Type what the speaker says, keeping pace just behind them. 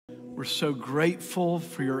We're so grateful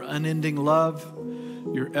for your unending love,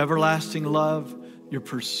 your everlasting love, your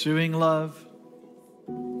pursuing love,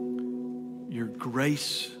 your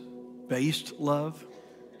grace-based love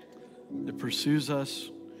that pursues us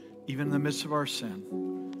even in the midst of our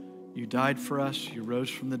sin. You died for us, you rose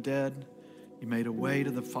from the dead, you made a way to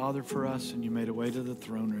the Father for us, and you made a way to the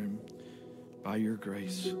throne room by your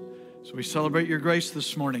grace. So we celebrate your grace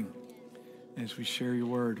this morning. And as we share your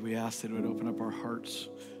word, we ask that it would open up our hearts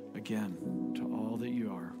again to all that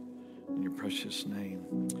you are. In your precious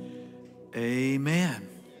name, amen.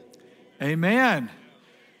 Amen.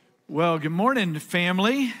 Well, good morning,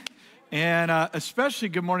 family. And especially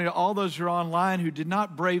good morning to all those who are online who did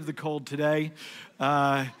not brave the cold today.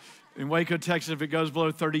 In Waco, Texas, if it goes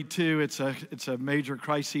below 32, it's a major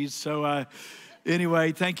crisis. So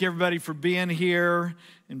anyway, thank you everybody for being here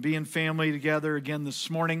and being family together again this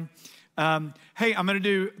morning. Hey, I'm going to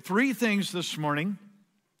do 3 things this morning.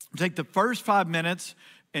 Take the first 5 minutes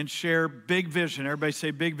and share big vision. Everybody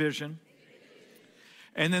say big vision.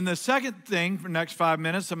 And then the second thing for the next 5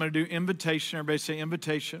 minutes, I'm going to do invitation. Everybody say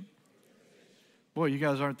invitation. Boy, you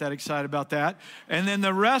guys aren't that excited about that. And then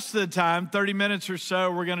the rest of the time, 30 minutes or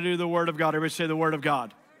so, we're going to do the Word of God. Everybody say the Word of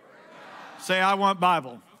God. Say, I want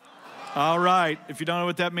Bible. All right. If you don't know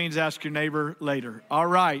what that means, ask your neighbor later. All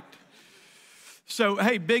right. So,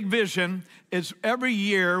 hey, big vision is every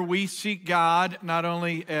year we seek God not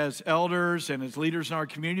only as elders and as leaders in our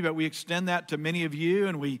community, but we extend that to many of you,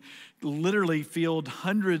 and we literally field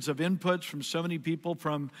hundreds of inputs from so many people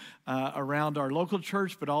from around our local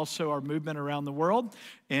church, but also our movement around the world.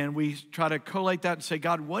 And we try to collate that and say,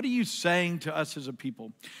 God, what are you saying to us as a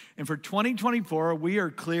people? And for 2024, we are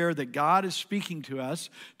clear that God is speaking to us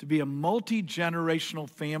to be a multi-generational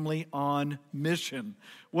family on mission.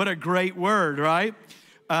 What a great word, right?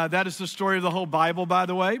 That is the story of the whole Bible, by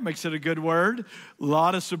the way. Makes it a good word. A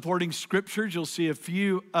lot of supporting scriptures. You'll see a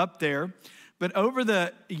few up there. But over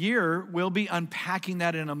the year, we'll be unpacking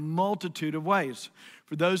that in a multitude of ways.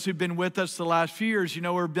 For those who've been with us the last few years, you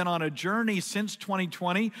know we've been on a journey since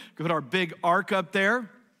 2020. Put our big arc up there.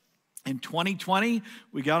 In 2020,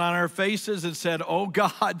 we got on our faces and said, oh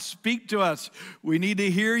God, speak to us. We need to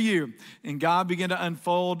hear you. And God began to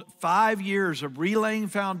unfold 5 years of relaying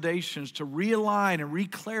foundations to realign and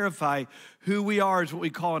reclarify who we are as what we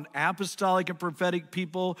call an apostolic and prophetic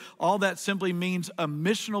people. All that simply means a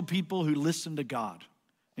missional people who listen to God.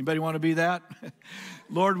 Anybody want to be that?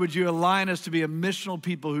 Lord, would you align us to be a missional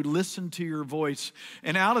people who listen to your voice?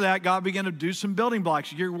 And out of that, God began to do some building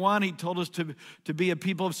blocks. Year 1, he told us to be a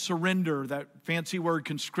people of surrender. That fancy word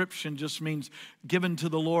conscription just means given to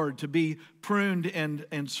the Lord, to be pruned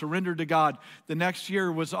and surrendered to God. The next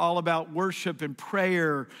year was all about worship and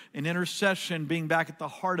prayer and intercession, being back at the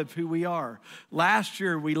heart of who we are. Last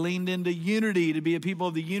year, we leaned into unity, to be a people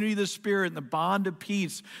of the unity of the Spirit and the bond of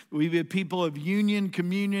peace. We be a people of union,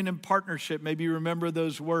 communion, and partnership. Maybe you remember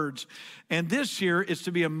those words. And this year is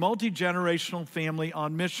to be a multi-generational family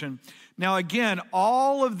on mission. Now, again,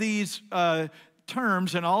 all of these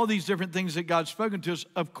terms and all of these different things that God's spoken to us,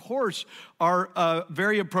 of course, are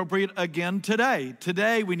very appropriate again today.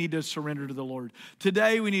 Today, we need to surrender to the Lord.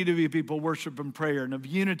 Today, we need to be people of worship and prayer and of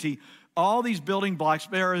unity. All these building blocks,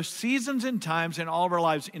 there are seasons and times in all of our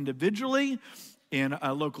lives individually, in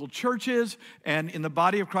local churches, and in the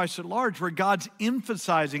body of Christ at large, where God's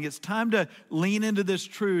emphasizing it's time to lean into this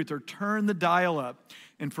truth or turn the dial up.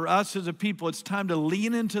 And for us as a people, it's time to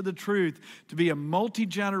lean into the truth to be a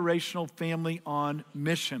multi-generational family on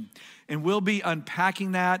mission. And we'll be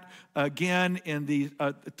unpacking that again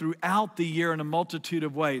throughout the year in a multitude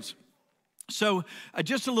of ways. So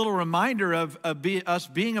just a little reminder of us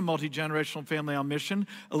being a multi-generational family on mission,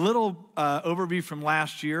 a little overview from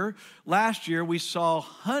last year. Last year, we saw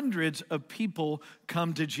hundreds of people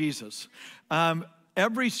come to Jesus.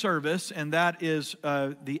 Every service, and that is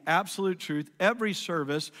the absolute truth, every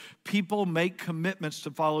service, people make commitments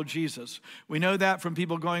to follow Jesus. We know that from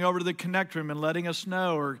people going over to the Connect Room and letting us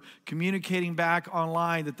know, or communicating back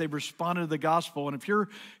online that they've responded to the gospel. And if you're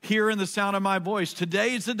hearing the sound of my voice,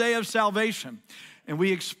 today is the day of salvation. And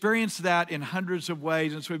we experience that in hundreds of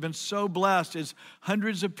ways. And so we've been so blessed as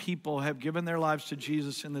hundreds of people have given their lives to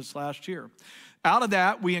Jesus in this last year. Out of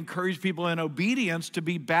that, we encourage people in obedience to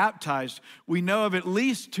be baptized. We know of at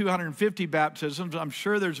least 250 baptisms. I'm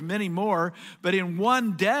sure there's many more. But in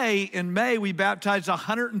one day in May, we baptized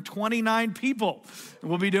 129 people. And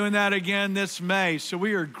we'll be doing that again this May. So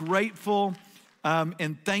we are grateful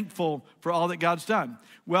and thankful for all that God's done.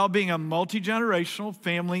 Well, being a multi-generational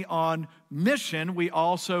family on mission, we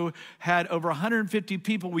also had over 150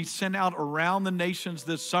 people we sent out around the nations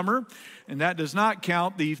this summer, and that does not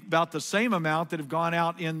count about the same amount that have gone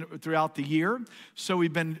out throughout the year. So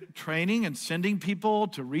we've been training and sending people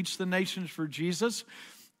to reach the nations for Jesus.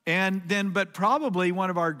 And then, but probably one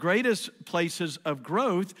of our greatest places of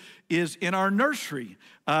growth is in our nursery.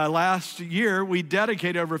 Last year, we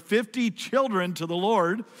dedicated over 50 children to the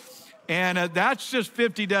Lord. And that's just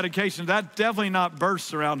 50 dedications. That's definitely not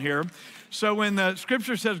births around here. So when the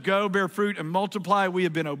scripture says go, bear fruit, and multiply, we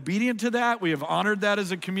have been obedient to that. We have honored that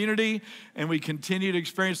as a community. And we continue to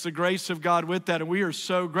experience the grace of God with that. And we are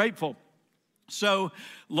so grateful. So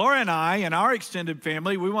Laura and I and our extended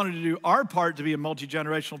family, we wanted to do our part to be a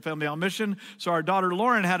multi-generational family on mission. So our daughter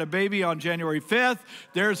Lauren had a baby on January 5th.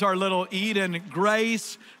 There's our little Eden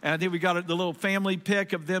Grace. And I think we got the little family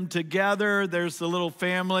pic of them together. There's the little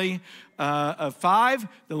family of 5,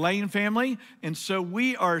 the Lane family. And so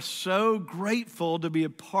we are so grateful to be a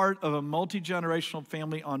part of a multi-generational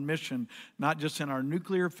family on mission, not just in our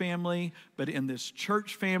nuclear family, but in this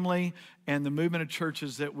church family and the movement of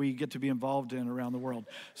churches that we get to be involved in around the world.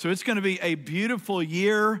 So it's going to be a beautiful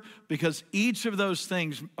year because each of those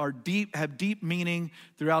things have deep meaning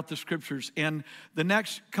throughout the scriptures. And the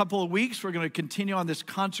next couple of weeks, we're going to continue on this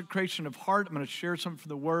consecration of heart. I'm going to share something from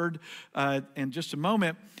the Word in just a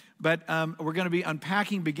moment. But we're going to be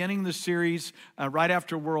unpacking, beginning the series right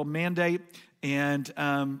after World Mandate. And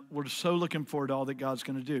we're so looking forward to all that God's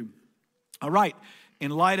going to do. All right. In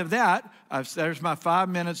light of that, there's my 5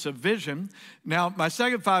 minutes of vision. Now, my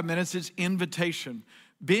second 5 minutes is invitation.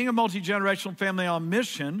 Being a multi-generational family on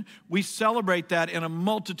mission, we celebrate that in a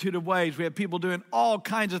multitude of ways. We have people doing all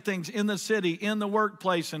kinds of things in the city, in the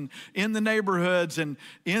workplace, and in the neighborhoods, and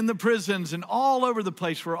in the prisons, and all over the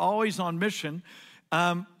place. We're always on mission.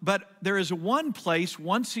 But there is one place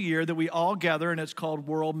once a year that we all gather, and it's called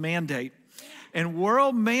World Mandate. And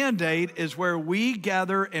World Mandate is where we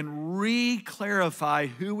gather and re-clarify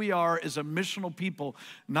who we are as a missional people,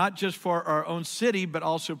 not just for our own city, but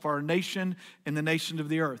also for our nation and the nations of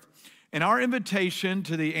the earth. And our invitation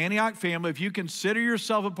to the Antioch family, if you consider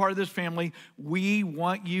yourself a part of this family, we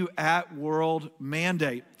want you at World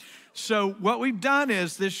Mandate. So what we've done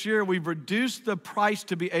is this year we've reduced the price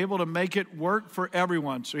to be able to make it work for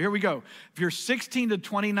everyone. So here we go. If you're 16 to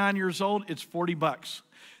 29 years old, it's $40.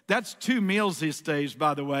 That's 2 meals these days,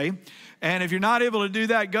 by the way. And if you're not able to do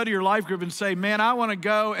that, go to your life group and say, man, I want to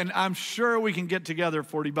go, and I'm sure we can get together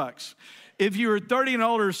 $40. If you are 30 and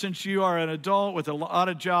older, since you are an adult with a lot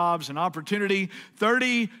of jobs and opportunity,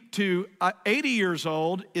 30 to 80 years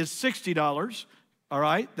old is $60. All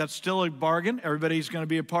right, that's still a bargain. Everybody's going to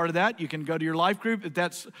be a part of that. You can go to your life group if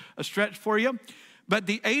that's a stretch for you. But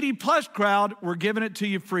the 80-plus crowd, we're giving it to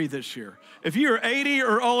you free this year. If you're 80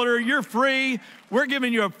 or older, you're free. We're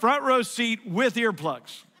giving you a front row seat with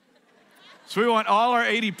earplugs. So we want all our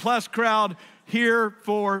 80-plus crowd here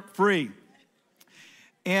for free.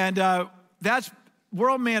 And that's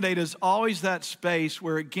World Mandate is always that space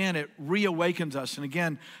where, again, it reawakens us. And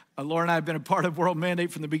again, Laura and I have been a part of World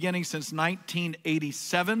Mandate from the beginning since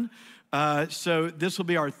 1987. So this will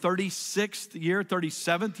be our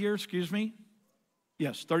 37th year, excuse me.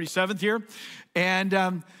 Yes, 37th year.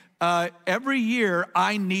 And every year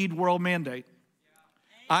I need World Mandate.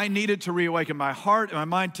 I needed to reawaken my heart and my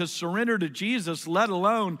mind to surrender to Jesus, let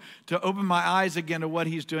alone to open my eyes again to what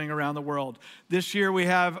he's doing around the world. This year we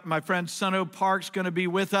have my friend Sunno Parks going to be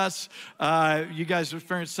with us. You guys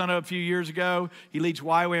experienced Sunno a few years ago. He leads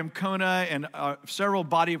YWAM Kona and several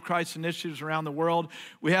Body of Christ initiatives around the world.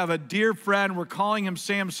 We have a dear friend. We're calling him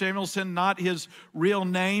Sam Samuelson, not his real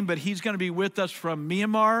name, but he's going to be with us from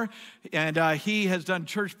Myanmar. And he has done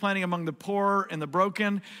church planting among the poor and the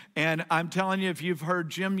broken. And I'm telling you, if you've heard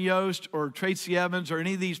Jim Yost or Tracy Evans or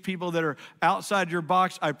any of these people that are outside your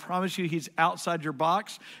box, I promise you he's outside your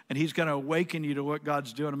box, and he's going to awaken you to what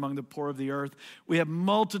God's doing among the poor of the earth. We have a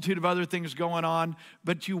multitude of other things going on,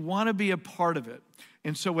 but you want to be a part of it.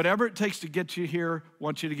 And so whatever it takes to get you here, I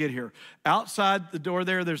want you to get here. Outside the door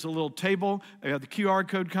there's a little table. I have the QR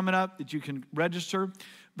code coming up that you can register.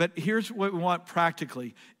 But here's what we want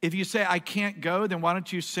practically. If you say, I can't go, then why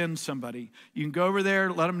don't you send somebody? You can go over there,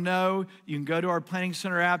 let them know. You can go to our Planning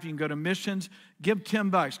Center app. You can go to missions. Give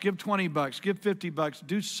 $10, give $20, give $50.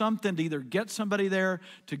 Do something to either get somebody there,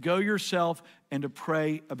 to go yourself, and to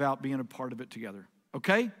pray about being a part of it together.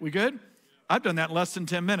 Okay? We good? I've done that in less than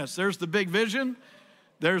 10 minutes. There's the big vision.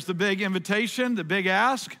 There's the big invitation, the big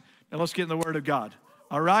ask. Now let's get in the Word of God.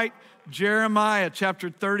 All right? Jeremiah chapter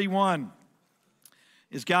 31.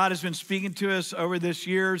 As God has been speaking to us over this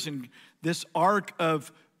years and this arc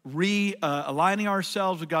of aligning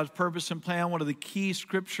ourselves with God's purpose and plan. One of the key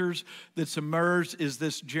scriptures that's emerged is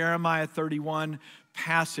this Jeremiah 31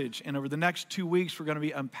 passage. And over the next 2 weeks, we're going to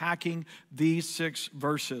be unpacking these 6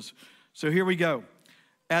 verses. So here we go.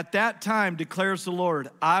 At that time, declares the Lord,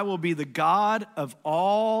 I will be the God of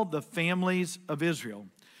all the families of Israel,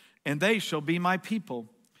 and they shall be my people.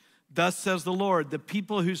 Thus says the Lord, the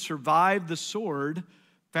people who survived the sword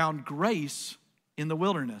found grace in the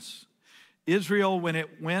wilderness. Israel, when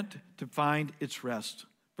it went to find its rest.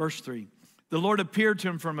 Verse 3, the Lord appeared to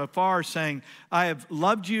him from afar, saying, I have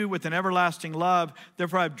loved you with an everlasting love.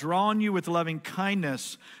 Therefore, I have drawn you with loving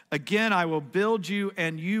kindness. Again, I will build you,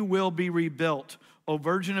 and you will be rebuilt, O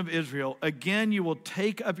Virgin of Israel. Again, you will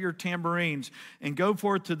take up your tambourines and go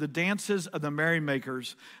forth to the dances of the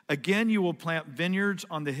merrymakers. Again, you will plant vineyards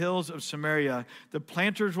on the hills of Samaria. The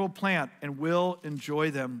planters will plant and will enjoy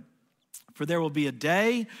them. For there will be a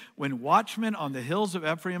day when watchmen on the hills of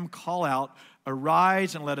Ephraim call out,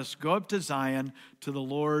 arise and let us go up to Zion, to the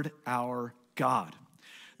Lord our God.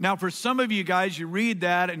 Now, for some of you guys, you read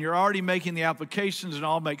that and you're already making the applications and it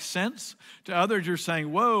all makes sense. To others, you're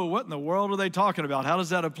saying, whoa, what in the world are they talking about? How does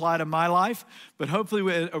that apply to my life? But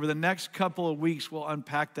hopefully over the next couple of weeks, we'll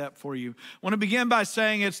unpack that for you. I want to begin by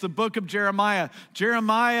saying it's the book of Jeremiah.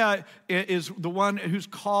 Jeremiah is the one who's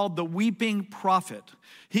called the weeping prophet.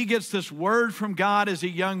 He gets this word from God as a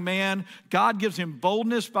young man. God gives him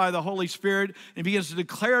boldness by the Holy Spirit and begins to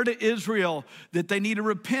declare to Israel that they need to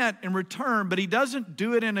repent and return. But he doesn't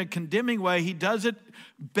do it in a condemning way. He does it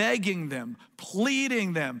begging them,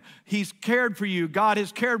 pleading them. He's cared for you. God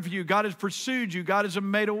has cared for you. God has pursued you. God has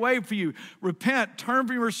made a way for you. Repent, turn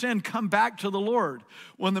from your sin, come back to the Lord.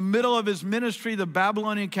 Well, in the middle of his ministry, the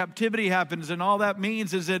Babylonian captivity happens, and all that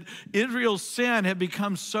means is that Israel's sin had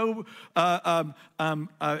become so,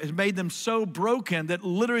 has made them so broken that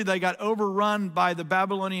literally they got overrun by the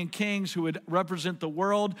Babylonian kings who would represent the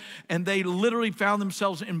world, and they literally found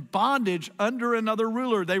themselves in bondage under another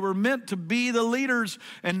ruler. They were meant to be the leaders,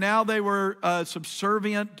 and now they were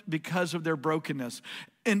subservient because of their brokenness.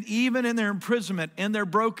 And even in their imprisonment, in their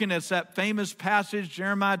brokenness, that famous passage,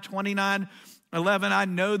 Jeremiah 29:11, I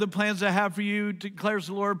know the plans I have for you, declares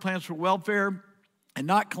the Lord, plans for welfare and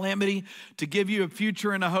not calamity, to give you a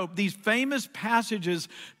future and a hope. These famous passages,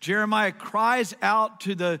 Jeremiah cries out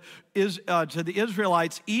to the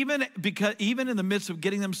Israelites, even in the midst of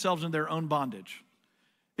getting themselves in their own bondage.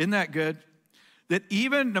 Isn't that good? That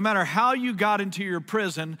even no matter how you got into your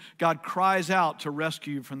prison, God cries out to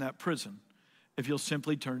rescue you from that prison if you'll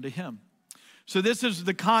simply turn to him. So this is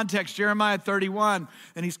the context, Jeremiah 31,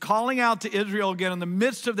 and he's calling out to Israel again in the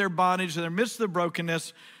midst of their bondage, in the midst of their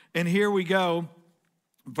brokenness. And here we go,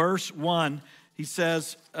 verse 1, he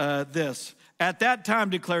says this, at that time,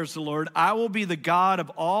 declares the Lord, I will be the God of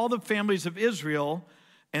all the families of Israel,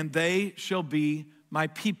 and they shall be my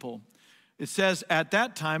people. It says at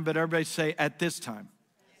that time, but everybody say at this time.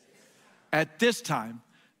 At this time,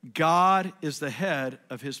 God is the head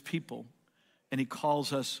of his people, and he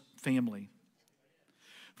calls us family.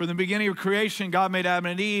 From the beginning of creation, God made Adam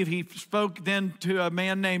and Eve. He spoke then to a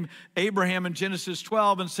man named Abraham in Genesis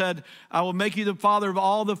 12 and said, I will make you the father of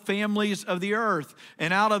all the families of the earth.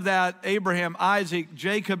 And out of that, Abraham, Isaac,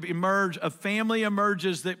 Jacob emerge. A family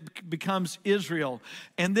emerges that becomes Israel.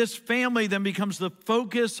 And this family then becomes the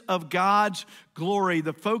focus of God's glory,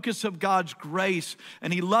 the focus of God's grace.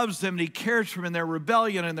 And he loves them and he cares for them in their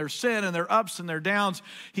rebellion and their sin and their ups and their downs.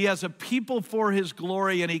 He has a people for his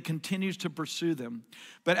glory and he continues to pursue them.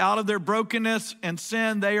 But out of their brokenness and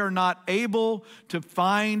sin, they are not able to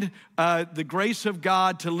find the grace of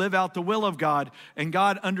God to live out the will of God. And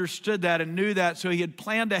God understood that and knew that. So he had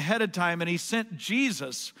planned ahead of time and he sent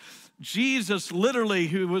Jesus. Jesus, literally,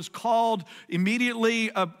 who was called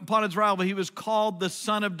immediately upon his arrival, he was called the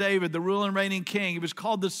Son of David, the ruler and reigning king. He was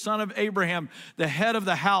called the Son of Abraham, the head of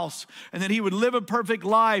the house. And then he would live a perfect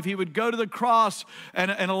life. He would go to the cross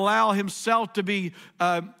and allow himself to be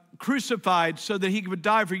crucified so that he would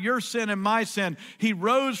die for your sin and my sin. He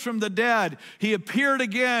rose from the dead. He appeared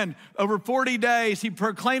again over 40 days. He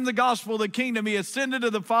proclaimed the gospel of the kingdom. He ascended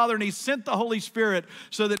to the Father and he sent the Holy Spirit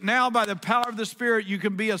so that now by the power of the Spirit, you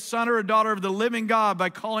can be a son or a daughter of the living God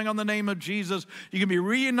by calling on the name of Jesus. You can be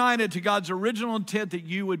reunited to God's original intent that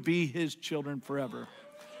you would be his children forever.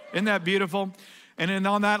 Isn't that beautiful? And then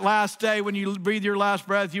on that last day, when you breathe your last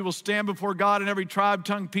breath, you will stand before God and every tribe,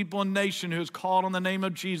 tongue, people, and nation who has called on the name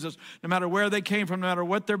of Jesus. No matter where they came from, no matter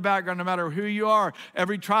what their background, no matter who you are,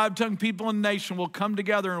 every tribe, tongue, people, and nation will come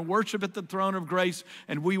together and worship at the throne of grace,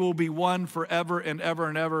 and we will be one forever and ever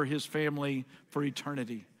and ever, his family for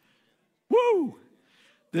eternity. Woo!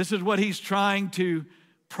 This is what he's trying to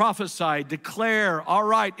prophesy, declare, all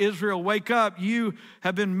right, Israel, wake up. You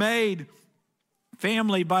have been made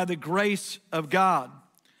family by the grace of God.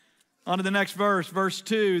 On to the next verse, verse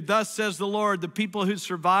 2. Thus says the Lord, the people who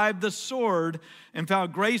survived the sword and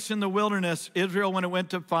found grace in the wilderness, Israel, when it went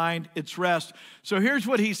to find its rest. So here's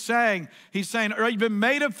what he's saying. He's saying, all right, you've been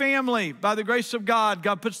made a family by the grace of God.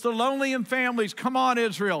 God puts the lonely in families. Come on,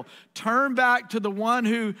 Israel. Turn back to the one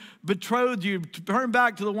who betrothed you. Turn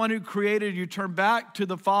back to the one who created you. Turn back to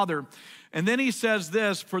the Father. And then he says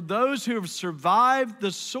this, for those who have survived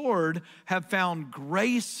the sword have found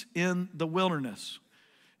grace in the wilderness.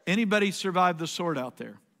 Anybody survived the sword out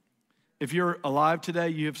there? If you're alive today,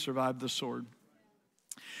 you have survived the sword.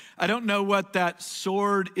 I don't know what that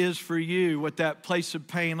sword is for you, what that place of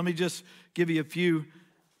pain. Let me just give you a few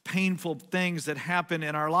painful things that happen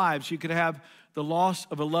in our lives. You could have the loss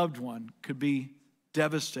of a loved one, could be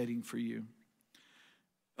devastating for you.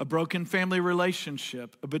 A broken family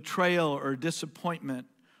relationship, a betrayal or disappointment,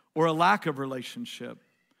 or a lack of relationship.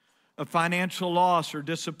 A financial loss or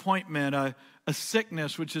disappointment, a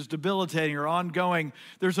sickness which is debilitating or ongoing.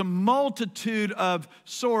 There's a multitude of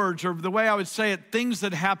swords, or the way I would say it, things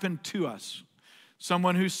that happen to us.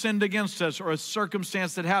 Someone who sinned against us, or a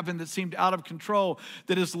circumstance that happened that seemed out of control,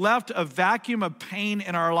 that has left a vacuum of pain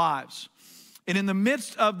in our lives. And in the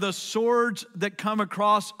midst of the swords that come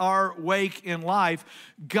across our wake in life,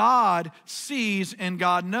 God sees and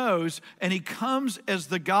God knows, and he comes as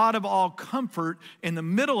the God of all comfort in the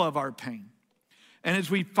middle of our pain. And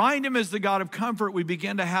as we find him as the God of comfort, we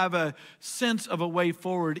begin to have a sense of a way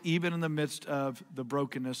forward, even in the midst of the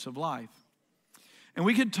brokenness of life. And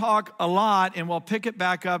we could talk a lot, and we'll pick it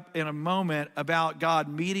back up in a moment, about God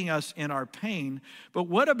meeting us in our pain. But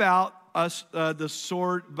what about us, the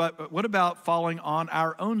sword, but what about falling on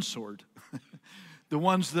our own sword?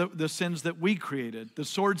 The sins that we created, the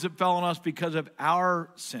swords that fell on us because of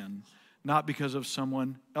our sin, not because of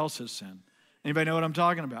someone else's sin. Anybody know what I'm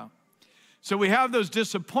talking about? So we have those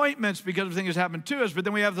disappointments because of things that happened to us, but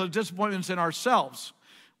then we have those disappointments in ourselves.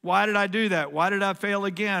 Why did I do that? Why did I fail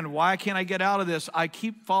again? Why can't I get out of this? I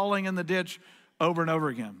keep falling in the ditch over and over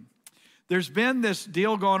again. There's been this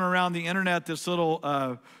deal going around the internet, this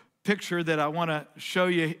little picture that I want to show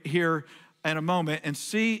you here in a moment, and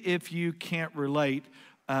see if you can't relate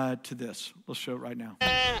to this. Let's show it right now.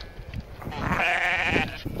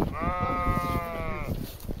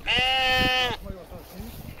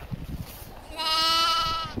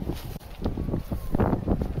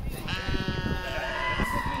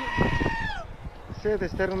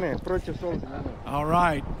 All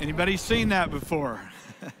right. Anybody seen that before?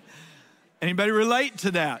 Anybody relate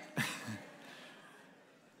to that?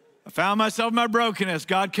 I found myself in my brokenness.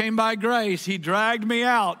 God came by grace. He dragged me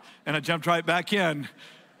out, and I jumped right back in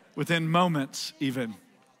within moments even.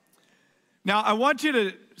 Now, I want you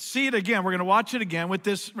to see it again. We're going to watch it again with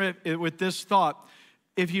this thought.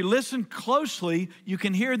 If you listen closely, you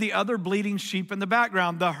can hear the other bleating sheep in the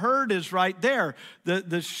background. The herd is right there.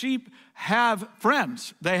 The sheep have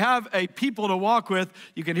friends. They have a people to walk with.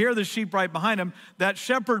 You can hear the sheep right behind them. That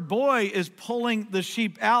shepherd boy is pulling the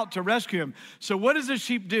sheep out to rescue him. So what does the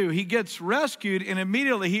sheep do? He gets rescued, and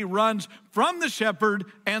immediately he runs from the shepherd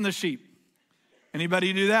and the sheep.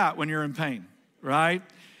 Anybody do that when you're in pain, right?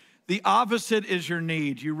 The opposite is your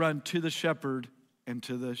need. You run to the shepherd and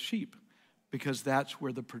to the sheep, because that's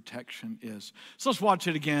where the protection is. So let's watch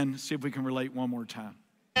it again, see if we can relate one more time.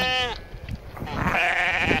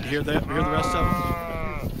 Hear that? Hear the rest of them?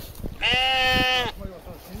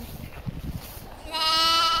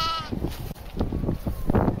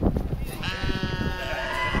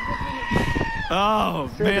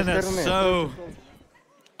 Oh, man, that's so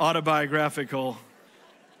autobiographical.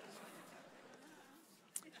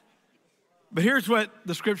 But here's what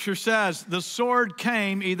the scripture says. The sword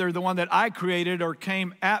came, either the one that I created or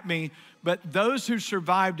came at me, but those who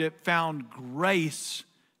survived it found grace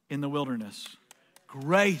in the wilderness.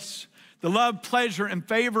 Grace. The love, pleasure, and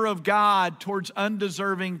favor of God towards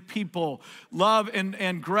undeserving people. Love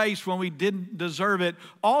and grace when we didn't deserve it.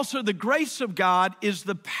 Also, the grace of God is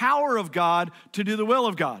the power of God to do the will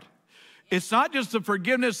of God. It's not just the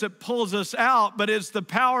forgiveness that pulls us out, but it's the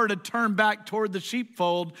power to turn back toward the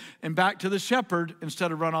sheepfold and back to the shepherd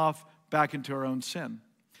instead of run off back into our own sin.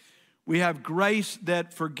 We have grace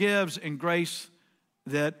that forgives and grace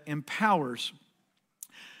that empowers.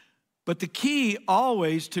 But the key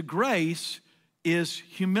always to grace is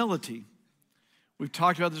humility. We've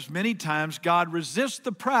talked about this many times. God resists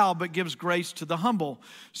the proud, but gives grace to the humble.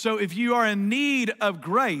 So if you are in need of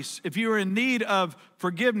grace, if you are in need of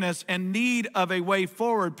forgiveness and need of a way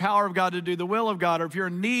forward, power of God to do the will of God, or if you're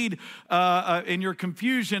in need in your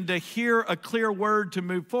confusion to hear a clear word to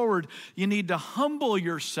move forward, you need to humble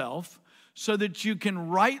yourself so that you can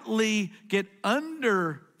rightly get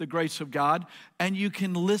under the grace of God and you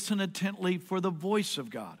can listen intently for the voice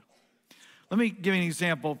of God. Let me give you an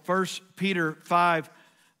example. 1 Peter 5,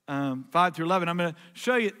 5 through 11. I'm going to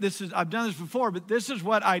show you, I've done this before, but this is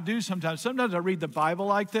what I do sometimes. Sometimes I read the Bible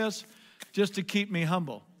like this just to keep me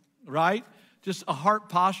humble, right? Just a heart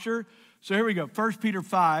posture. So here we go. 1 Peter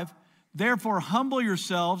 5. Therefore, humble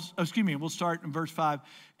yourselves. We'll start in verse 5.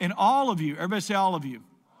 And all of you, everybody say all of you.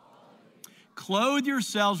 Clothe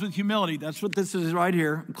yourselves with humility. That's what this is right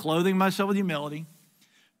here. I'm clothing myself with humility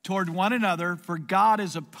toward one another, for God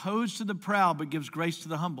is opposed to the proud, but gives grace to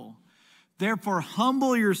the humble. Therefore,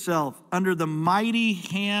 humble yourself under the mighty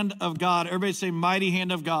hand of God. Everybody say, mighty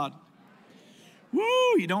hand of God. Woo!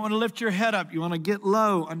 You don't want to lift your head up. You want to get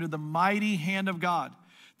low under the mighty hand of God,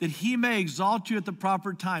 that he may exalt you at the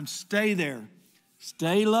proper time. Stay there.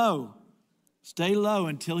 Stay low. Stay low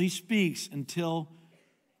until he speaks, until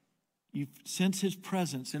you sense his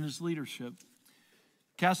presence and his leadership.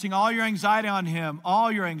 Casting all your anxiety on him,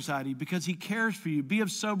 all your anxiety, because he cares for you. Be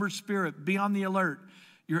of sober spirit. Be on the alert.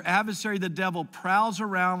 Your adversary, the devil, prowls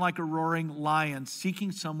around like a roaring lion,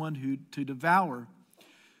 seeking someone to devour.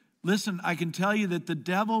 Listen, I can tell you that the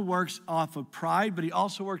devil works off of pride, but he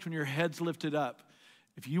also works when your head's lifted up.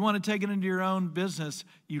 If you want to take it into your own business,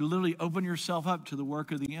 you literally open yourself up to the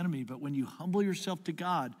work of the enemy. But when you humble yourself to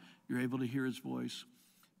God, you're able to hear his voice.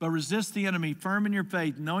 But resist the enemy, firm in your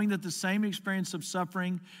faith, knowing that the same experience of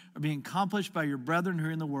suffering are being accomplished by your brethren who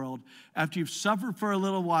are in the world. After you've suffered for a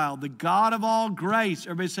little while, the God of all grace,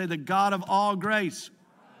 everybody say the God of all grace,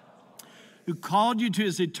 who called you to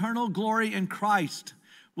his eternal glory in Christ,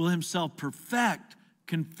 will himself perfect,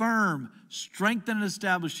 confirm, strengthen, and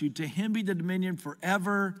establish you. To him be the dominion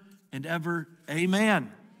forever and ever.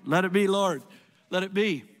 Amen. Let it be, Lord. Let it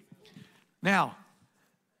be. Now,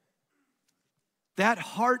 that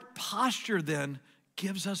heart posture then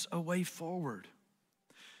gives us a way forward.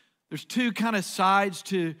 There's two kind of sides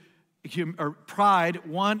to pride.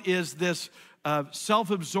 One is this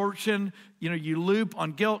self-absorption. You loop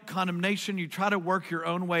on guilt, condemnation. You try to work your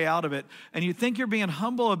own way out of it. And you think you're being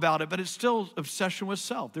humble about it, but it's still obsession with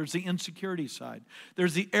self. There's the insecurity side.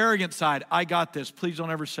 There's the arrogant side. I got this. Please don't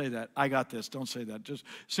ever say that. I got this. Don't say that. Just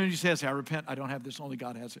as soon as you say this, I repent. I don't have this. Only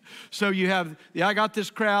God has it. So you have the I got this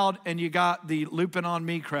crowd, and you got the looping on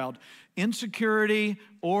me crowd. Insecurity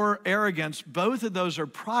or arrogance, both of those are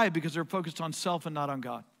pride because they're focused on self and not on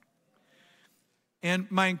God. And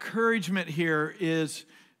my encouragement here is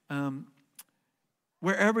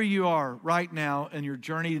wherever you are right now in your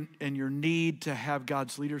journey and your need to have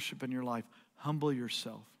God's leadership in your life, humble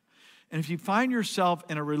yourself. And if you find yourself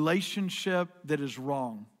in a relationship that is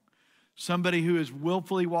wrong, somebody who is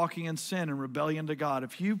willfully walking in sin and rebellion to God,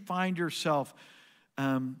 if you find yourself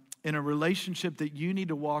in a relationship that you need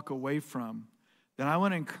to walk away from, then I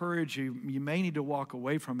want to encourage you, you may need to walk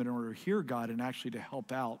away from it in order to hear God and actually to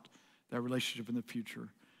help out that relationship in the future.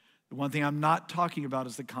 The one thing I'm not talking about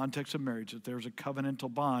is the context of marriage. If there's a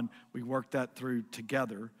covenantal bond, we work that through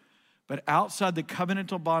together. But outside the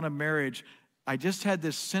covenantal bond of marriage, I just had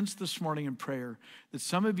this sense this morning in prayer that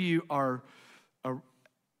some of you are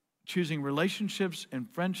choosing relationships and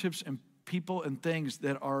friendships and people and things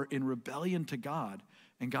that are in rebellion to God.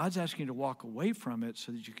 And God's asking you to walk away from it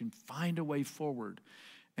so that you can find a way forward.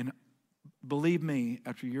 And believe me,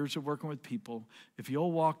 after years of working with people, if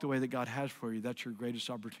you'll walk the way that God has for you, that's your greatest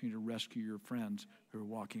opportunity to rescue your friends who are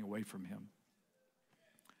walking away from him.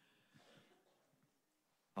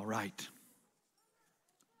 All right.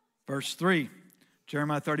 Verse 3,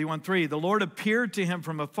 Jeremiah 31:3. The Lord appeared to him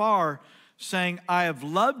from afar, saying, I have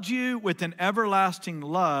loved you with an everlasting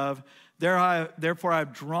love. Therefore I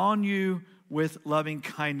have drawn you with loving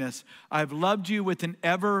kindness. I have loved you with an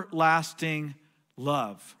everlasting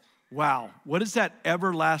love. Wow, what is that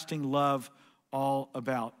everlasting love all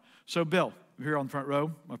about? So Bill, here on the front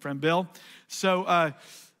row, my friend Bill. So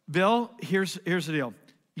Bill, here's the deal.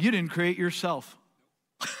 You didn't create yourself.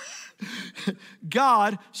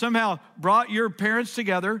 God somehow brought your parents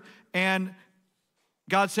together, and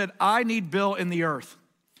God said, I need Bill in the earth.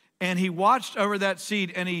 And he watched over that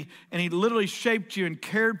seed, and he literally shaped you and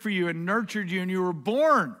cared for you and nurtured you, and you were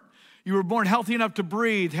born. You were born healthy enough to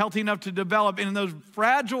breathe, healthy enough to develop. And in those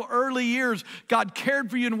fragile early years, God cared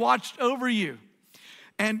for you and watched over you.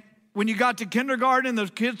 And when you got to kindergarten and those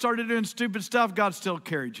kids started doing stupid stuff, God still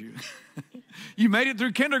carried you. You made it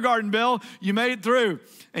through kindergarten, Bill. You made it through.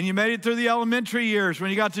 And you made it through the elementary years when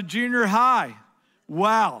you got to junior high.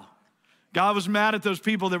 Wow. God was mad at those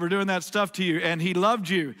people that were doing that stuff to you, and he loved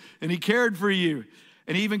you, and he cared for you,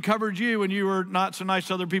 and he even covered you when you were not so nice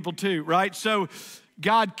to other people too, right? So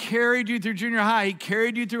God carried you through junior high. He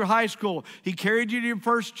carried you through high school. He carried you to your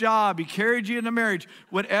first job. He carried you into marriage.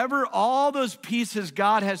 Whatever, all those pieces,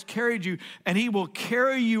 God has carried you, and he will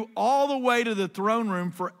carry you all the way to the throne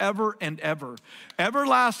room forever and ever.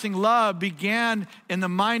 Everlasting love began in the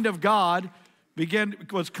mind of God,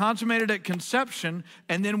 was consummated at conception,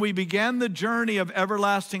 and then we began the journey of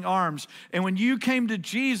everlasting arms. And when you came to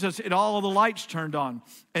Jesus, all of the lights turned on.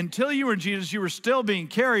 Until you were in Jesus, you were still being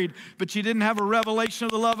carried, but you didn't have a revelation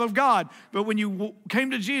of the love of God. But when you came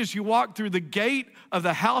to Jesus, you walked through the gate of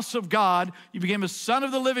the house of God. You became a son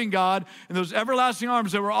of the living God, and those everlasting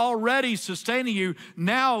arms that were already sustaining you,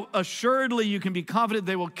 now assuredly you can be confident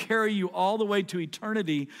they will carry you all the way to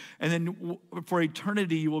eternity, and then for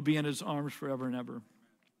eternity you will be in his arms forever and ever.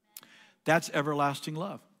 That's everlasting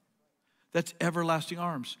love. That's everlasting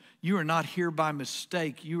arms. You are not here by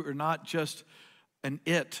mistake. You are not just an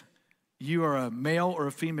it. You are a male or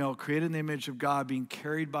a female created in the image of God, being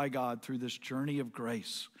carried by God through this journey of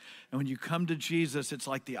grace. And when you come to Jesus, it's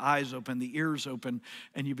like the eyes open, the ears open,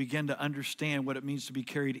 and you begin to understand what it means to be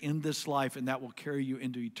carried in this life, and that will carry you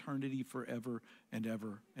into eternity forever and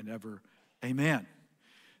ever and ever. Amen.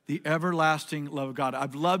 The everlasting love of God.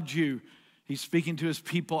 I've loved you. He's speaking to his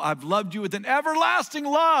people. I've loved you with an everlasting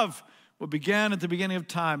love. What began at the beginning of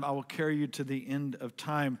time, I will carry you to the end of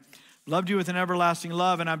time. Loved you with an everlasting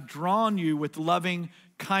love, and I've drawn you with loving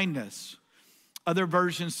kindness. Other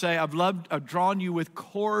versions say, I've drawn you with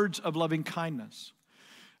cords of loving kindness.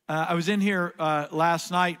 I was in here last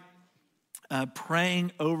night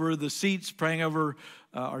praying over the seats, praying over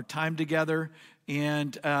our time together,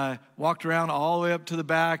 and walked around all the way up to the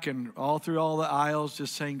back and all through all the aisles,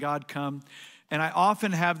 just saying, God, come. And I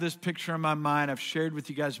often have this picture in my mind, I've shared with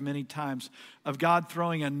you guys many times, of God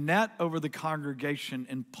throwing a net over the congregation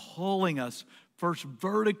and pulling us first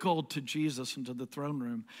vertical to Jesus into the throne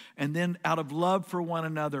room, and then out of love for one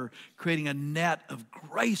another, creating a net of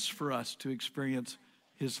grace for us to experience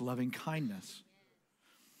his loving kindness.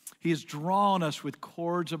 He has drawn us with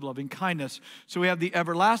cords of loving kindness. So we have the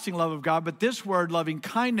everlasting love of God, but this word, loving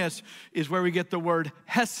kindness, is where we get the word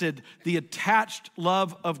hesed, the attached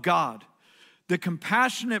love of God. The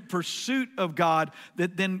compassionate pursuit of God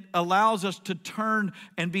that then allows us to turn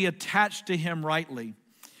and be attached to him rightly.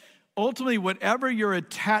 Ultimately, whatever you're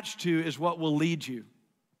attached to is what will lead you.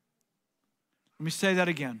 Let me say that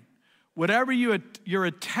again. Whatever you're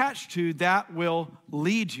attached to, that will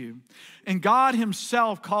lead you. And God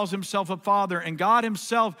himself calls himself a father, and God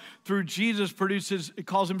himself, through Jesus,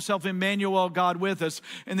 calls himself Emmanuel, God with us.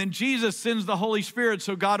 And then Jesus sends the Holy Spirit,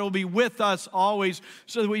 so God will be with us always,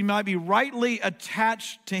 so that we might be rightly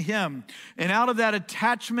attached to him. And out of that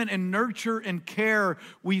attachment and nurture and care,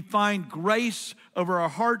 we find grace over our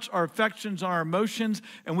hearts, our affections, our emotions.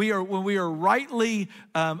 And when we are rightly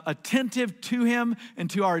attentive to him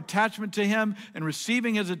and to our attachment to him and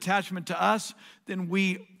receiving his attachment to us, then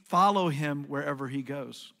we follow him wherever he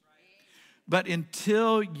goes. But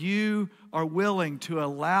until you are willing to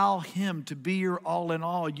allow him to be your all in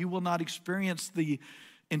all, you will not experience the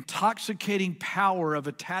intoxicating power of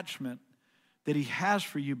attachment that he has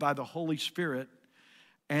for you by the Holy Spirit.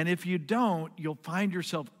 And if you don't, you'll find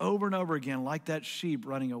yourself over and over again like that sheep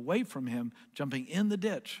running away from him, jumping in the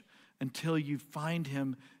ditch until you find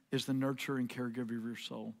him as the nurturer and caregiver of your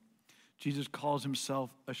soul. Jesus calls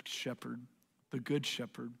himself a shepherd, the good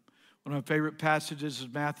shepherd. One of my favorite passages is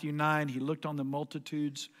Matthew 9. He looked on the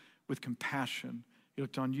multitudes with compassion. He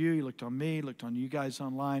looked on you, he looked on me, he looked on you guys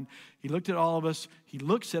online. He looked at all of us. He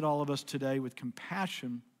looks at all of us today with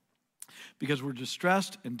compassion because we're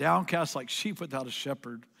distressed and downcast like sheep without a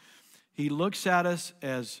shepherd. He looks at us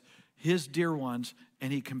as his dear ones,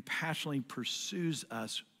 and he compassionately pursues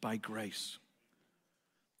us by grace.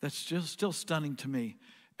 That's just still stunning to me.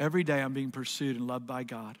 Every day I'm being pursued and loved by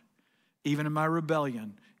God. Even in my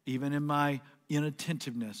rebellion, even in my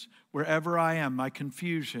inattentiveness, wherever I am, my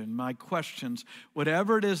confusion, my questions,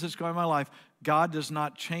 whatever it is that's going on in my life, God does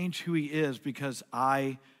not change who he is because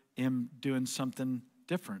I am doing something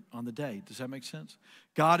different on the day. Does that make sense?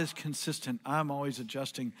 God is consistent. I'm always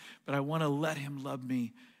adjusting, but I want to let him love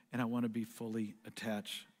me, and I want to be fully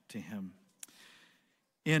attached to him.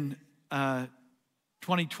 In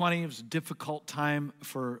 2020, it was a difficult time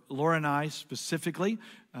for Laura and I specifically.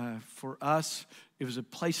 For us, It was a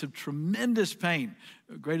place of tremendous pain,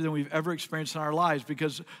 greater than we've ever experienced in our lives,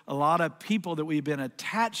 because a lot of people that we've been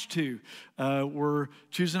attached to were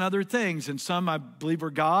choosing other things. And some, I believe,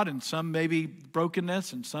 were God, and some maybe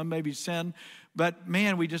brokenness, and some maybe sin. But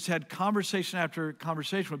man, we just had conversation after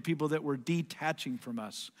conversation with people that were detaching from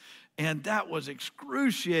us. And that was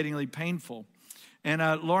excruciatingly painful. And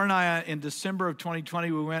Laura and I, in December of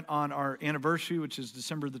 2020, we went on our anniversary, which is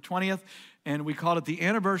December the 20th, and we called it the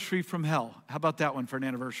Anniversary from Hell. How about that one for an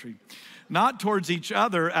anniversary? Not towards each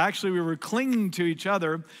other. Actually, we were clinging to each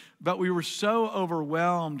other, but we were so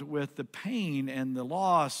overwhelmed with the pain and the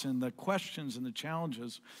loss and the questions and the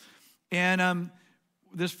challenges. And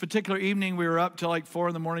this particular evening, we were up till like 4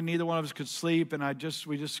 a.m. Neither one of us could sleep, and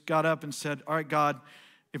we just got up and said, all right, God,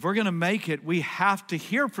 if we're going to make it, we have to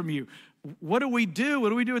hear from you. What do we do? What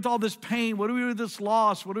do we do with all this pain? What do we do with this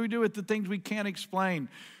loss? What do we do with the things we can't explain?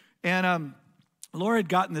 And Laura had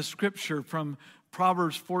gotten this scripture from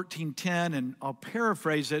Proverbs 14:10, and I'll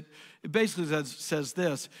paraphrase it. It basically says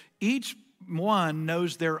this: each one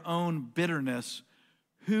knows their own bitterness.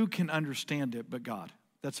 Who can understand it but God?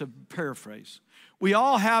 That's a paraphrase. We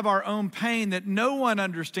all have our own pain that no one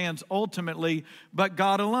understands ultimately but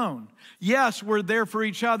God alone. Yes, we're there for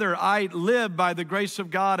each other. I live by the grace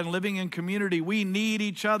of God and living in community. We need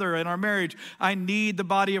each other in our marriage. I need the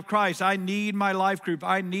body of Christ. I need my life group.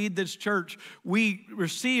 I need this church. We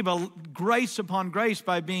receive a grace upon grace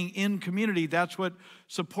by being in community. That's what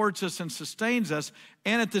supports us and sustains us.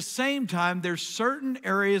 And at the same time, there's certain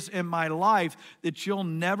areas in my life that you'll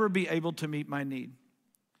never be able to meet my need.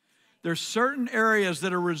 There's certain areas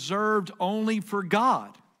that are reserved only for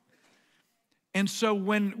God. And so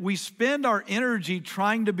when we spend our energy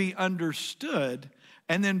trying to be understood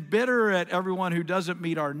and then bitter at everyone who doesn't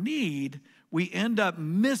meet our need, we end up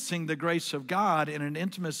missing the grace of God in an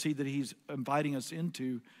intimacy that he's inviting us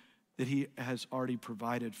into that he has already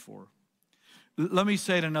provided for. Let me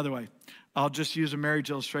say it another way. I'll just use a marriage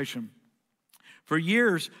illustration. For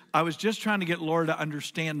years, I was just trying to get Laura to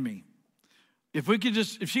understand me. If she could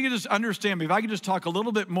just understand me, if I could just talk a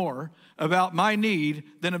little bit more about my need,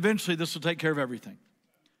 then eventually this will take care of everything.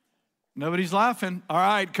 Nobody's laughing. All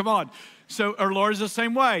right, come on. So, or Laura's the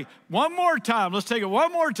same way. One more time. Let's take it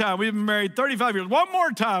one more time. We've been married 35 years. One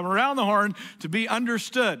more time around the horn to be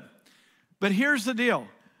understood. But here's the deal.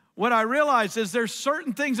 What I realize is there's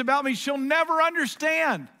certain things about me she'll never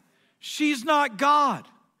understand. She's not God.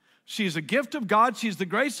 She's a gift of God. She's the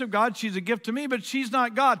grace of God. She's a gift to me, but she's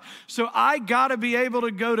not God. So I got to be able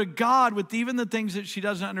to go to God with even the things that she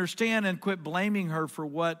doesn't understand and quit blaming her for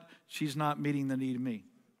what she's not meeting the need of me.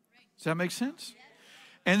 Does that make sense?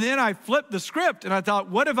 And then I flipped the script and I thought,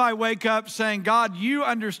 what if I wake up saying, God, you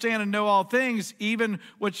understand and know all things, even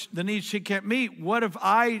which the needs she can't meet. What if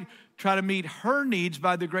I try to meet her needs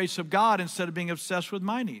by the grace of God instead of being obsessed with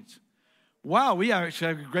my needs? Wow, we actually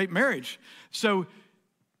have a great marriage. So,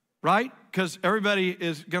 right? Because everybody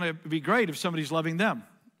is going to be great if somebody's loving them,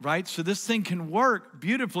 right? So this thing can work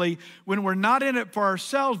beautifully when we're not in it for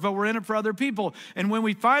ourselves, but we're in it for other people. And when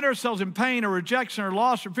we find ourselves in pain or rejection or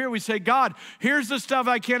loss or fear, we say, God, here's the stuff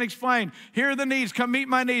I can't explain. Here are the needs. Come meet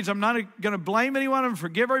my needs. I'm not going to blame anyone and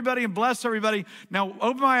forgive everybody and bless everybody. Now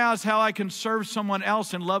open my eyes how I can serve someone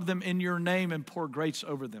else and love them in your name and pour grace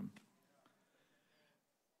over them.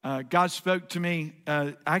 God spoke to me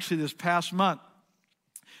actually this past month.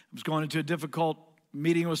 I was going into a difficult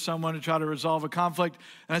meeting with someone to try to resolve a conflict.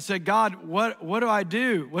 And I said, God, what do I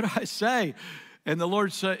do? What do I say? And the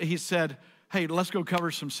Lord said, he said, hey, let's go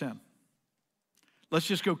cover some sin. Let's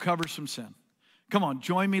just go cover some sin. Come on,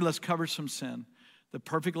 join me. Let's cover some sin. The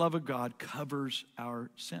perfect love of God covers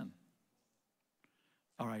our sin.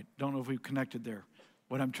 All right, don't know if we've connected there.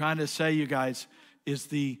 What I'm trying to say, you guys, is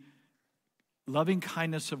the loving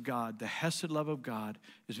kindness of God, the Hesed love of God,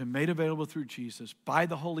 has been made available through Jesus by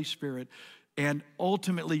the Holy Spirit. And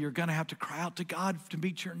ultimately, you're going to have to cry out to God to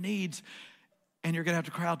meet your needs. And you're going to have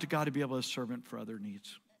to cry out to God to be able to serve for other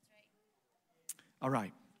needs. All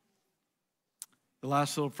right. The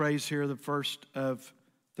last little phrase here, the first of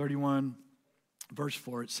 31, verse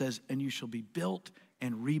 4, it says, and you shall be built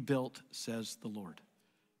and rebuilt, says the Lord.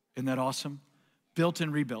 Isn't that awesome? Built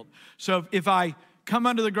and rebuilt. So if I come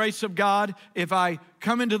under the grace of God, if I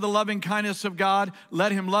come into the loving kindness of God,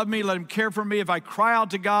 let him love me, let him care for me. If I cry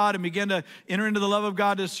out to God and begin to enter into the love of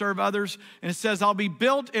God to serve others, and it says I'll be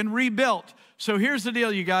built and rebuilt. So here's the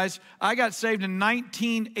deal, you guys. I got saved in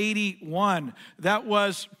 1981. That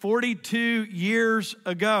was 42 years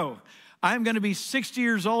ago. I'm going to be 60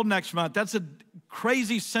 years old next month. That's a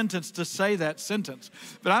crazy sentence to say that sentence.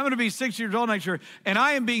 But I'm going to be 60 years old next year, and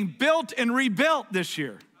I am being built and rebuilt this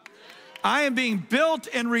year. I am being built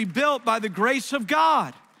and rebuilt by the grace of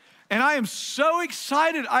God. And I am so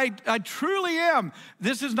excited. I truly am.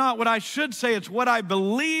 This is not what I should say. It's what I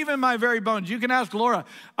believe in my very bones. You can ask Laura.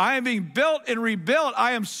 I am being built and rebuilt.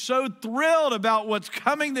 I am so thrilled about what's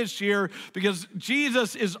coming this year because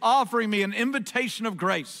Jesus is offering me an invitation of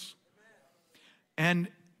grace. And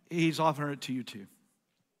he's offering it to you too.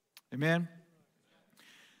 Amen?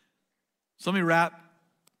 So let me wrap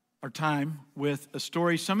our time with a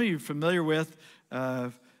story some of you are familiar with.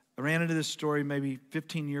 I ran into this story maybe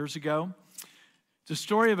 15 years ago. It's a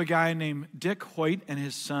story of a guy named Dick Hoyt and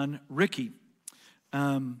his son, Ricky.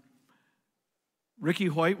 Ricky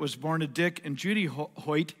Hoyt was born to Dick and Judy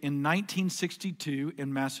Hoyt in 1962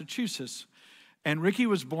 in Massachusetts. And Ricky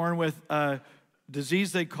was born with a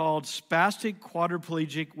disease they called spastic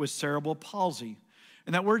quadriplegic with cerebral palsy.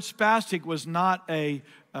 And that word spastic was not a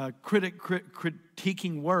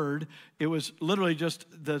critiquing word. It was literally just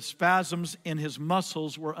the spasms in his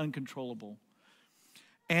muscles were uncontrollable.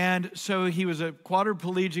 And so he was a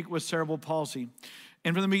quadriplegic with cerebral palsy.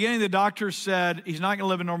 And from the beginning, the doctor said he's not going to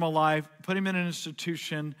live a normal life, put him in an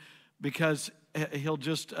institution because he'll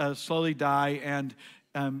just slowly die, and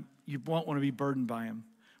you won't want to be burdened by him.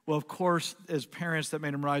 Well, of course, as parents, that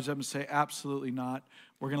made him rise up and say, absolutely not.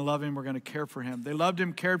 We're going to love him. We're going to care for him. They loved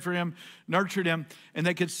him, cared for him, nurtured him, and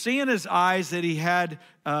they could see in his eyes that he had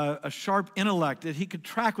a sharp intellect, that he could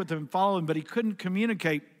track with them and follow him, but he couldn't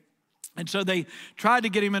communicate. And so they tried to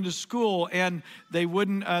get him into school, and they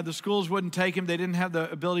wouldn't. The schools wouldn't take him. They didn't have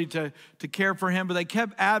the ability to care for him, but they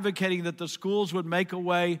kept advocating that the schools would make a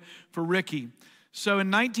way for Ricky. So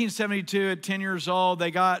in 1972, at 10 years old,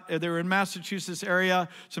 they were in Massachusetts area.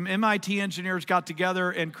 Some MIT engineers got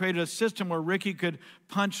together and created a system where Ricky could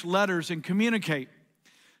punch letters and communicate.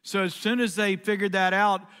 So as soon as they figured that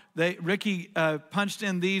out, Ricky punched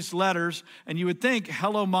in these letters, and you would think,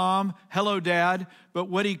 hello, Mom, hello, Dad, but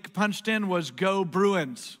what he punched in was Go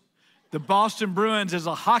Bruins. The Boston Bruins is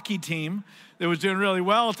a hockey team that was doing really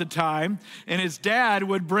well at the time, and his dad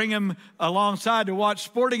would bring him alongside to watch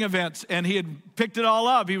sporting events, and he had picked it all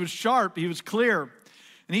up. He was sharp, he was clear,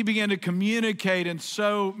 and he began to communicate in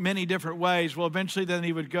so many different ways. Well, eventually then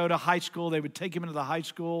he would go to high school. They would take him into the high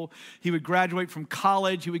school. He would graduate from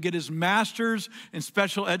college. He would get his master's in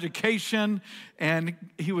special education, and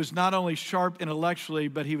he was not only sharp intellectually,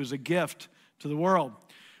 but he was a gift to the world.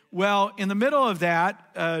 Well, in the middle of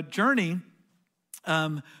that journey,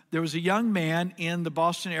 there was a young man in the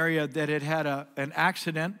Boston area that had an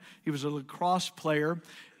accident. He was a lacrosse player,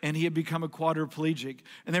 and he had become a quadriplegic.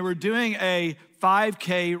 And they were doing a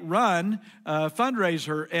 5K run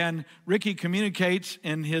fundraiser, and Ricky communicates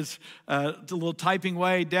in his little typing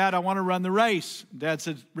way, Dad, I want to run the race. Dad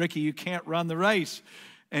said, Ricky, you can't run the race.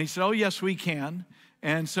 And he said, oh, yes, we can.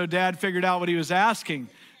 And so Dad figured out what he was asking.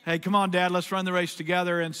 Hey, come on, Dad, let's run the race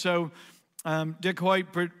together. And so Dick Hoyt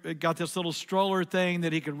got this little stroller thing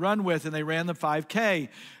that he could run with, and they ran the 5K.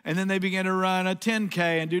 And then they began to run a 10K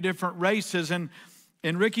and do different races. And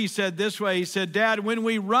Ricky said this way, he said, Dad, when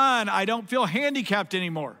we run, I don't feel handicapped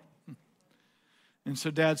anymore. And so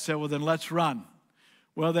Dad said, well, then let's run.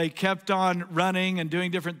 Well, they kept on running and doing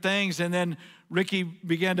different things, and then Ricky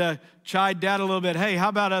began to chide Dad a little bit. Hey, how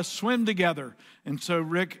about us swim together? And so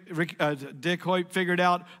Dick Hoyt figured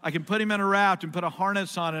out, I can put him in a raft and put a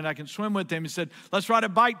harness on it, and I can swim with him. He said, let's ride a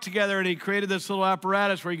bike together, and he created this little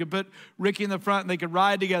apparatus where he could put Ricky in the front, and they could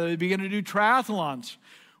ride together. They began to do triathlons.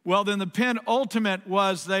 Well, then the penultimate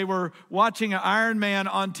was they were watching an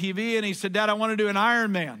Ironman on TV, and he said, Dad, I want to do an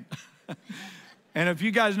Ironman. And if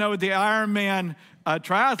you guys know what the Ironman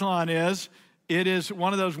triathlon is, it is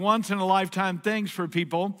one of those once-in-a-lifetime things for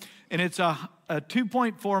people, and it's a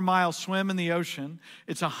 2.4-mile swim in the ocean.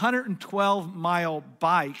 It's a 112-mile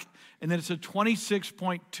bike, and then it's a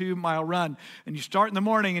 26.2-mile run. And you start in the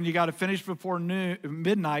morning, and you got to finish before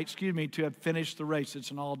midnight, to have finished the race.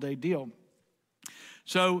 It's an all-day deal.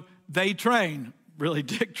 So they train. Really,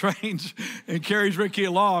 Dick trains and carries Ricky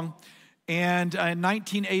along. And in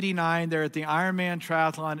 1989, they're at the Ironman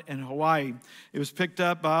Triathlon in Hawaii. It was picked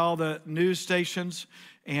up by all the news stations,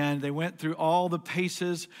 and they went through all the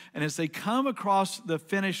paces. And as they come across the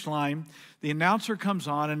finish line, the announcer comes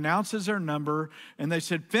on, announces their number, and they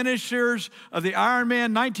said, finishers of the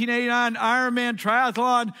Ironman 1989 Ironman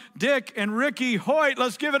Triathlon, Dick and Ricky Hoyt.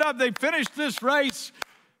 Let's give it up. They finished this race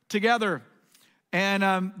together.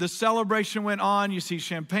 And the celebration went on. You see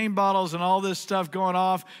champagne bottles and all this stuff going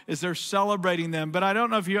off as they're celebrating them. But I don't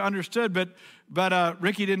know if you understood, but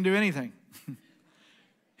Ricky didn't do anything.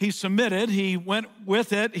 He submitted. He went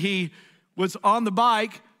with it. He was on the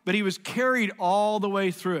bike, but he was carried all the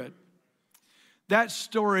way through it. that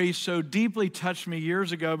story so deeply touched me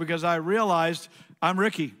years ago because I realized I'm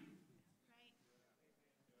Ricky.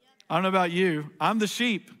 I don't know about you. I'm the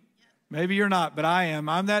sheep. Maybe you're not, but I am.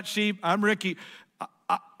 I'm that sheep. I'm Ricky.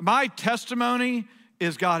 My testimony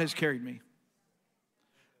is God has carried me.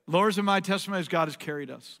 Lord's and my testimony is God has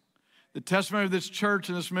carried us. The testimony of this church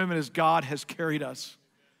and this movement is God has carried us.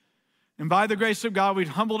 And by the grace of God, we've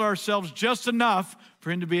humbled ourselves just enough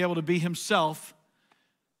for him to be able to be himself,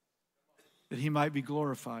 that he might be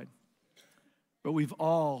glorified. But we've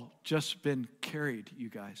all just been carried, you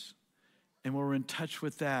guys. And when we're in touch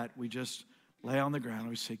with that, we just lay on the ground and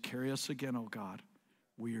we say, carry us again, oh God.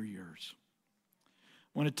 We are yours.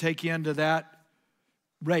 I want to take you into that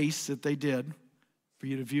race that they did for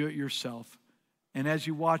you to view it yourself. And as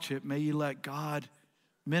you watch it, may you let God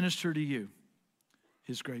minister to you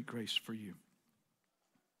his great grace for you.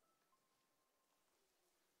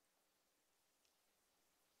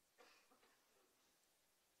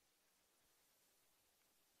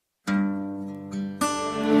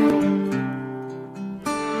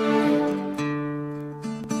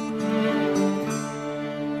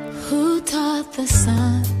 Who taught the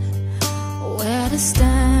sun where to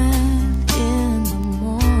stand in the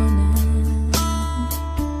morning?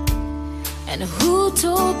 And who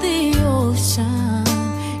told the ocean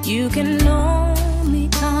you can only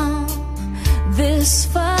come this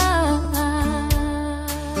far?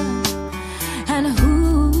 And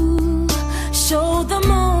who showed the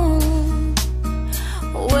moon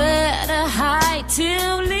where to hide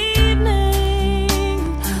till evening?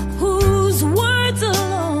 Whose words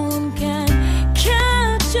alone can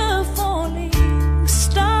catch a falling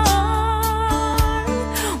star?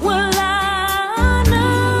 Well, I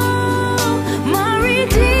know my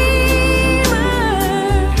Redeemer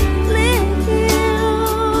lives.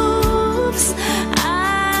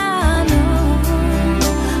 I know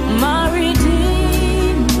my Redeemer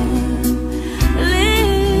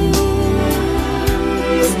lives.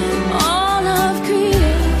 All of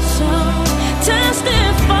creation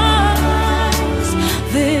testifies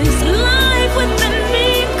this life within me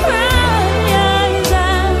cries. I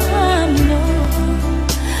know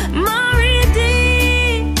my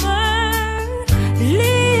Redeemer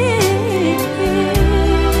lives.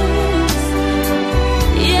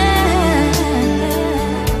 Yeah,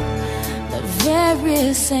 the very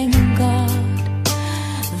same God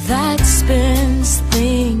that spins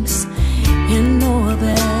things in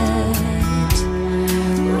orbit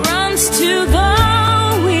runs to the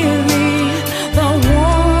weary, the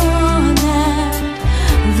worn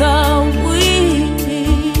and the weak,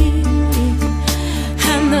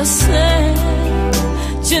 and the same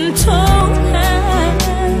gentle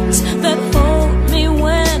hands that hold me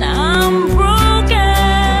when I'm broken.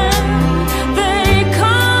 They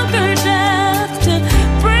conquer death to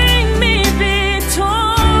bring me victory.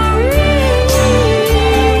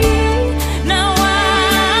 Now I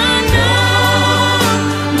know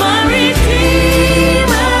my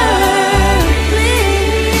Redeemer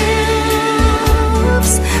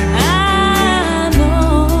lives. I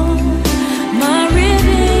know my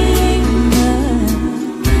Redeemer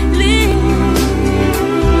lives.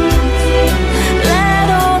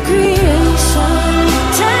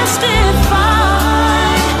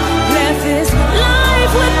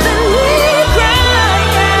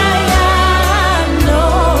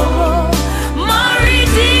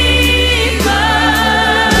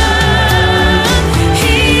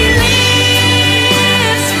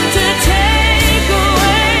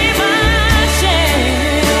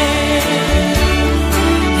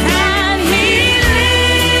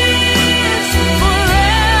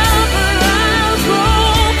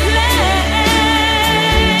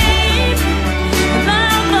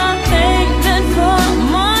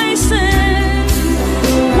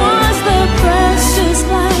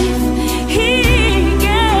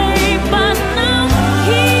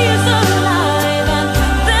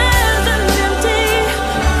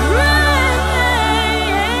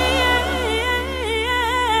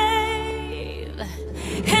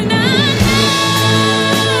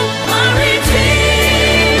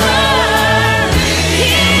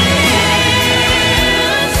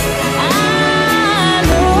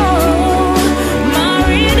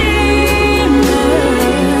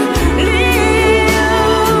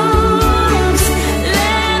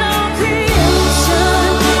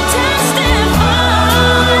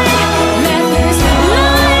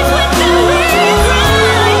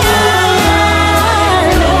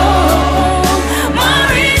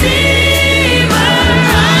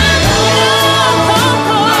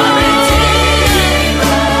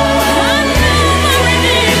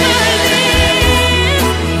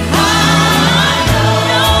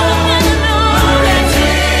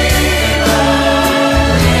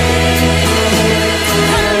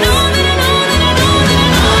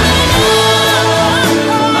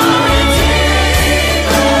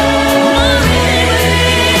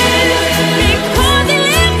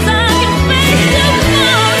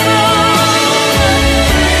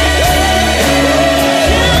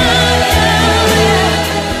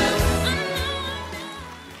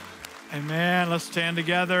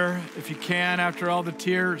 together, if you can, after all the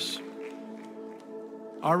tears.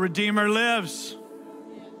 Our Redeemer lives.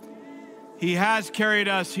 He has carried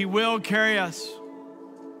us. He will carry us.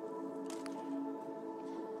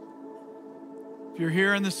 If you're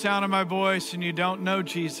hearing the sound of my voice and you don't know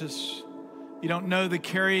Jesus, you don't know the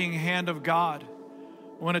carrying hand of God,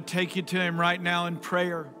 I want to take you to him right now in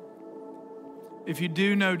prayer. If you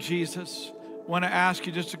do know Jesus, I want to ask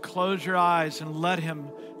you just to close your eyes and let him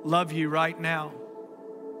love you right now.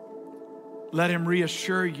 Let him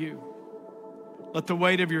reassure you. Let the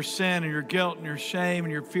weight of your sin and your guilt and your shame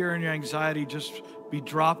and your fear and your anxiety just be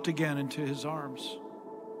dropped again into his arms.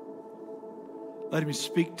 Let him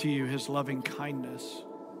speak to you his loving kindness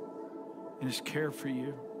and his care for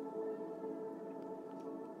you.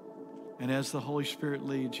 And as the Holy Spirit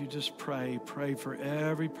leads, you just pray for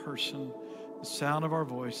every person, the sound of our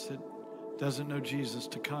voice that doesn't know Jesus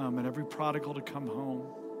to come, and every prodigal to come home.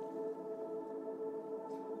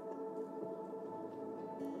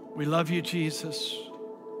 We love you, Jesus.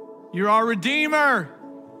 You're our Redeemer.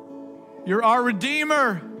 You're our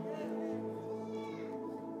Redeemer.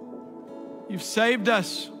 You've saved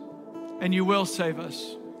us, and you will save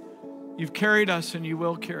us. You've carried us, and you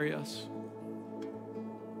will carry us.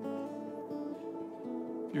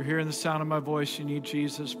 If you're hearing the sound of my voice, you need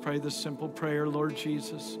Jesus, pray this simple prayer. Lord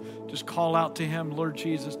Jesus, just call out to him. Lord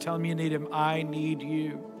Jesus, tell him you need him. I need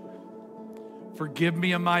you. Forgive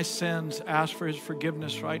me of my sins. Ask for his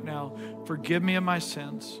forgiveness right now. Forgive me of my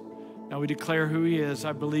sins. Now we declare who he is.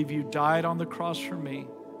 I believe you died on the cross for me.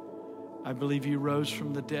 I believe you rose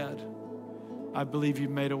from the dead. I believe you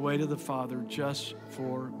made a way to the Father just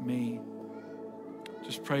for me.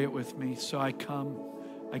 Just pray it with me. So I come.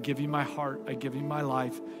 I give you my heart. I give you my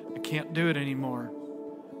life. I can't do it anymore.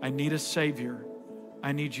 I need a Savior.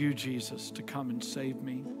 I need you, Jesus, to come and save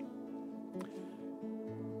me.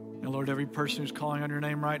 And Lord, every person who's calling on your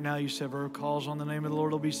name right now, you said whoever calls on the name of the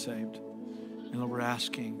Lord will be saved. And Lord, we're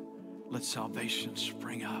asking, let salvation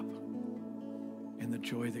spring up and the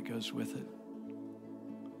joy that goes with it.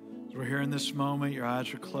 As we're here in this moment, your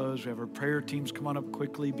eyes are closed. We have our prayer teams come on up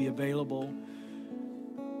quickly, be available.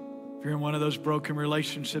 If you're in one of those broken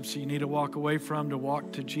relationships that you need to walk away from, to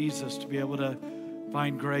walk to Jesus, to be able to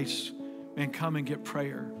find grace, man, come and get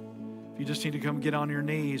prayer. If you just need to come get on your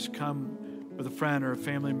knees, come with a friend or a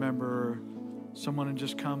family member or someone and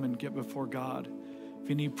just come and get before God. If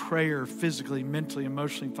you need prayer physically, mentally,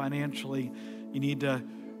 emotionally, financially, you need to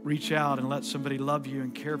reach out and let somebody love you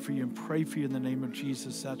and care for you and pray for you in the name of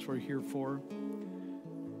Jesus. That's what we're here for.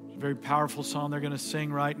 It's a very powerful song they're going to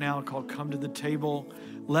sing right now called Come to the Table.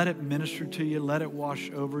 Let it minister to you. Let it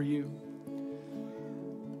wash over you.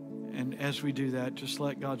 And as we do that, just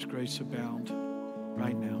let God's grace abound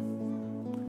right now.